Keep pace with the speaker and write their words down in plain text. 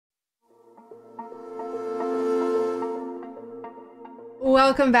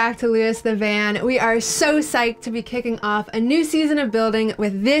Welcome back to Lewis the Van. We are so psyched to be kicking off a new season of building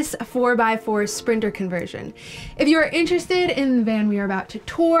with this 4x4 Sprinter conversion. If you are interested in the van we are about to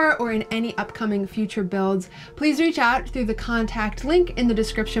tour or in any upcoming future builds, please reach out through the contact link in the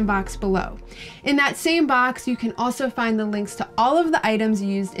description box below. In that same box, you can also find the links to all of the items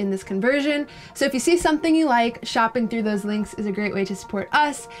used in this conversion. So if you see something you like, shopping through those links is a great way to support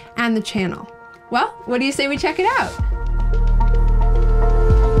us and the channel. Well, what do you say we check it out?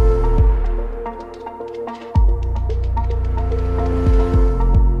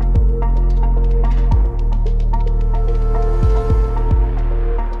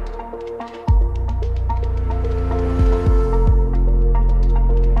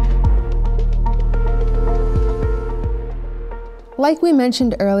 Like we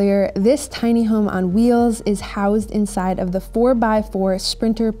mentioned earlier, this tiny home on wheels is housed inside of the 4x4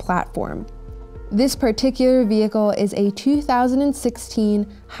 Sprinter platform. This particular vehicle is a 2016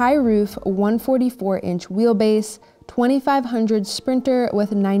 high-roof 144-inch wheelbase, 2500 Sprinter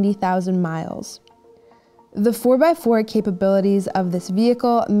with 90,000 miles. The 4x4 capabilities of this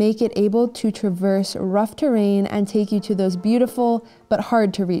vehicle make it able to traverse rough terrain and take you to those beautiful but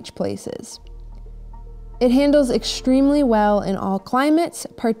hard-to-reach places. It handles extremely well in all climates,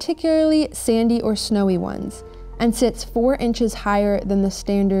 particularly sandy or snowy ones, and sits 4 inches higher than the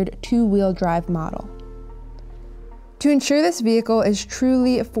standard two-wheel drive model. To ensure this vehicle is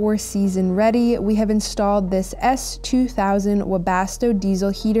truly four-season ready, we have installed this S2000 Webasto diesel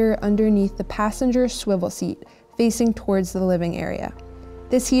heater underneath the passenger swivel seat, facing towards the living area.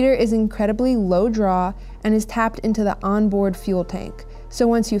 This heater is incredibly low draw and is tapped into the onboard fuel tank, so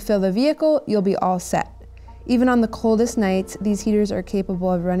once you fill the vehicle, you'll be all set. Even on the coldest nights, these heaters are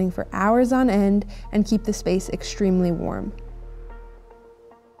capable of running for hours on end and keep the space extremely warm.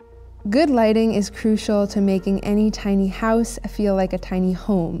 Good lighting is crucial to making any tiny house feel like a tiny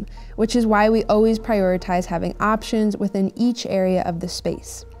home, which is why we always prioritize having options within each area of the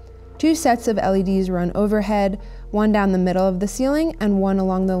space. 2 sets of LEDs run overhead, one down the middle of the ceiling and one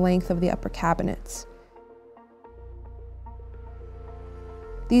along the length of the upper cabinets.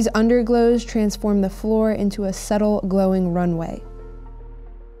 These underglows transform the floor into a subtle glowing runway.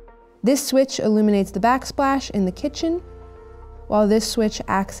 This switch illuminates the backsplash in the kitchen, while this switch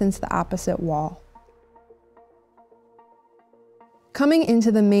accents the opposite wall. Coming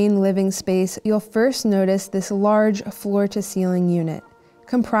into the main living space, you'll first notice this large floor-to-ceiling unit,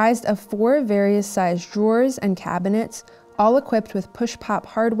 comprised of 4 various sized drawers and cabinets, all equipped with push-pop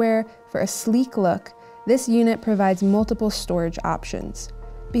hardware for a sleek look. This unit provides multiple storage options.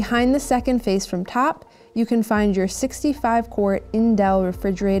 Behind the second face from top, you can find your 65-quart Indel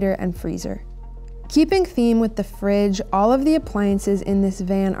refrigerator and freezer. Keeping theme with the fridge, all of the appliances in this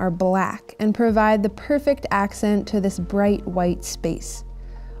van are black and provide the perfect accent to this bright white space.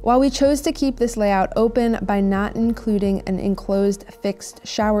 While we chose to keep this layout open by not including an enclosed fixed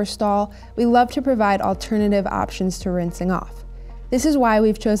shower stall, we love to provide alternative options to rinsing off. This is why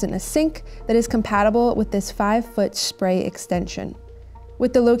we've chosen a sink that is compatible with this 5-foot spray extension.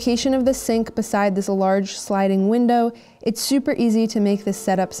 With the location of the sink beside this large sliding window, it's super easy to make this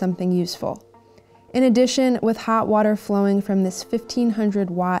setup something useful. In addition, with hot water flowing from this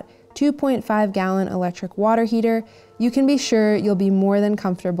 1500-watt, 2.5-gallon electric water heater, you can be sure you'll be more than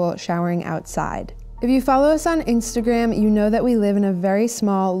comfortable showering outside. If you follow us on Instagram, you know that we live in a very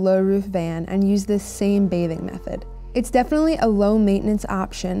small, low-roof van and use this same bathing method. It's definitely a low-maintenance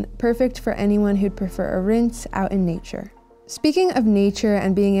option, perfect for anyone who'd prefer a rinse out in nature. Speaking of nature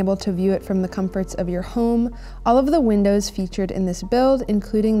and being able to view it from the comforts of your home, all of the windows featured in this build,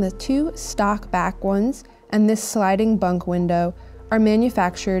 including the 2 stock back ones and this sliding bunk window, are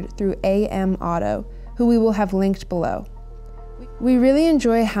manufactured through AM Auto, who we will have linked below. We really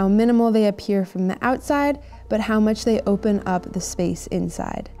enjoy how minimal they appear from the outside, but how much they open up the space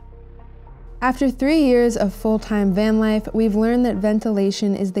inside. After 3 years of full-time van life, we've learned that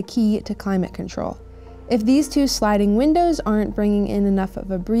ventilation is the key to climate control. If these 2 sliding windows aren't bringing in enough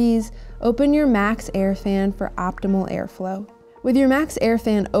of a breeze, open your Max Air Fan for optimal airflow. With your Max Air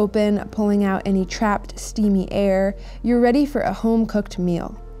Fan open, pulling out any trapped steamy air, you're ready for a home-cooked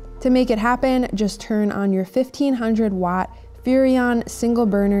meal. To make it happen, just turn on your 1500-watt Furrion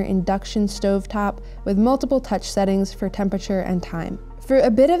single-burner induction stovetop with multiple touch settings for temperature and time. For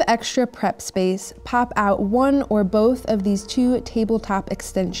a bit of extra prep space, pop out one or both of these 2 tabletop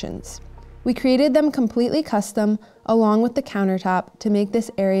extensions. We created them completely custom along with the countertop to make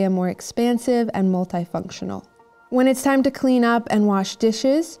this area more expansive and multifunctional. When it's time to clean up and wash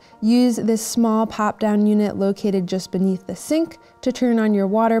dishes, use this small pop-down unit located just beneath the sink to turn on your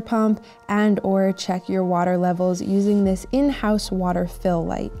water pump and/or check your water levels using this in-house water fill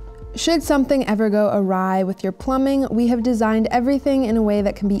light. Should something ever go awry with your plumbing, we have designed everything in a way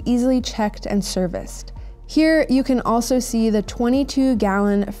that can be easily checked and serviced. Here you can also see the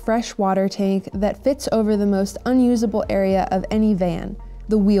 22-gallon fresh water tank that fits over the most unusable area of any van,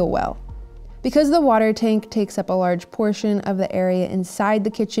 the wheel well. Because the water tank takes up a large portion of the area inside the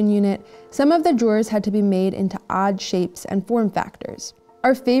kitchen unit, some of the drawers had to be made into odd shapes and form factors.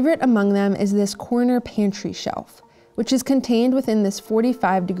 Our favorite among them is this corner pantry shelf, which is contained within this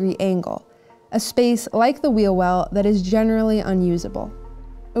 45-degree angle, a space like the wheel well that is generally unusable.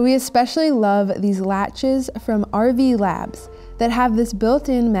 We especially love these latches from RV Labs that have this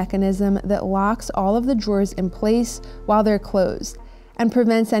built-in mechanism that locks all of the drawers in place while they're closed, and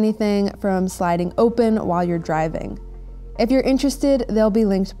prevents anything from sliding open while you're driving. If you're interested, they'll be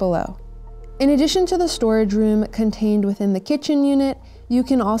linked below. In addition to the storage room contained within the kitchen unit, you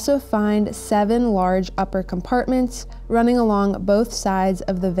can also find 7 large upper compartments running along both sides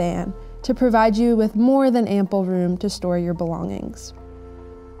of the van to provide you with more than ample room to store your belongings.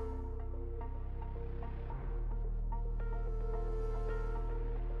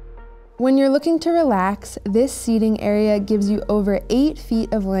 When you're looking to relax, this seating area gives you over 8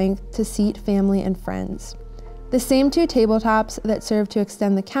 feet of length to seat family and friends. The same 2 tabletops that serve to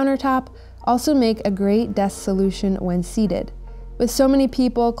extend the countertop also make a great desk solution when seated. With so many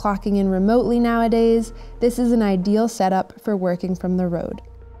people clocking in remotely nowadays, this is an ideal setup for working from the road.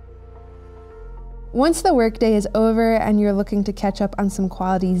 Once the workday is over and you're looking to catch up on some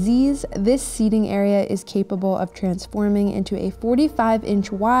quality Z's, this seating area is capable of transforming into a 45-inch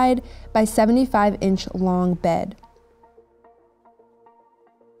wide by 75-inch long bed.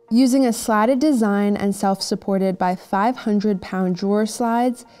 Using a slatted design and self-supported by 500-pound drawer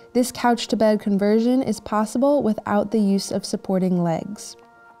slides, this couch-to-bed conversion is possible without the use of supporting legs.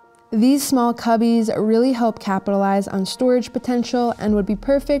 These small cubbies really help capitalize on storage potential and would be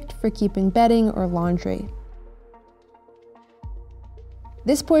perfect for keeping bedding or laundry.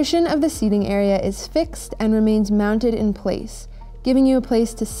 This portion of the seating area is fixed and remains mounted in place, giving you a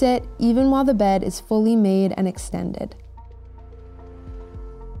place to sit even while the bed is fully made and extended.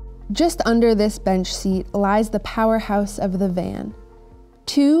 Just under this bench seat lies the powerhouse of the van.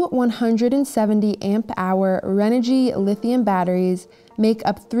 2 170 amp-hour Renogy lithium batteries make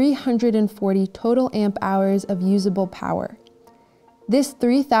up 340 total amp-hours of usable power. This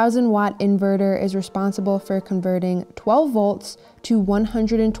 3,000-watt inverter is responsible for converting 12 volts to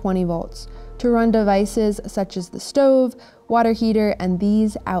 120 volts to run devices such as the stove, water heater, and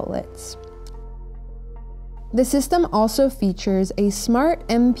these outlets. The system also features a smart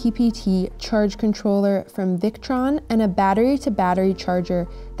MPPT charge controller from Victron and a battery-to-battery charger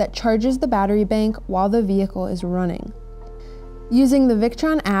that charges the battery bank while the vehicle is running. Using the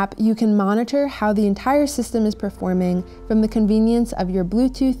Victron app, you can monitor how the entire system is performing from the convenience of your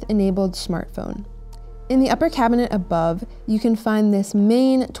Bluetooth-enabled smartphone. In the upper cabinet above, you can find this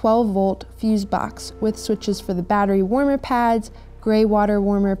main 12-volt fuse box with switches for the battery warmer pads, gray water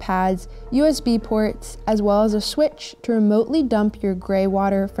warmer pads, USB ports, as well as a switch to remotely dump your gray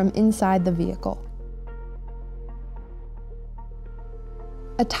water from inside the vehicle.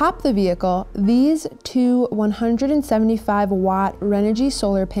 Atop the vehicle, these 2 175-watt Renogy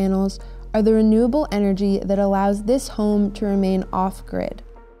solar panels are the renewable energy that allows this home to remain off-grid.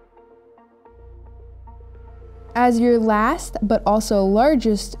 As your last, but also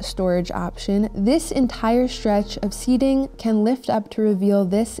largest storage option, this entire stretch of seating can lift up to reveal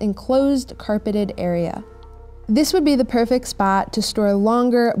this enclosed carpeted area. This would be the perfect spot to store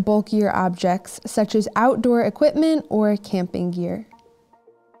longer, bulkier objects, such as outdoor equipment or camping gear.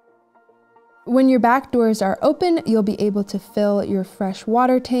 When your back doors are open, you'll be able to fill your fresh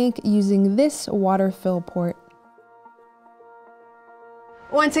water tank using this water fill port.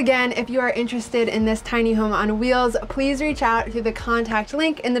 Once again, if you are interested in this tiny home on wheels, please reach out through the contact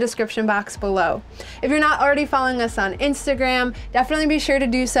link in the description box below. If you're not already following us on Instagram, definitely be sure to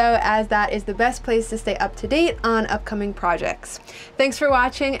do so, as that is the best place to stay up to date on upcoming projects. Thanks for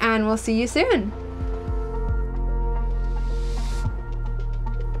watching, and we'll see you soon.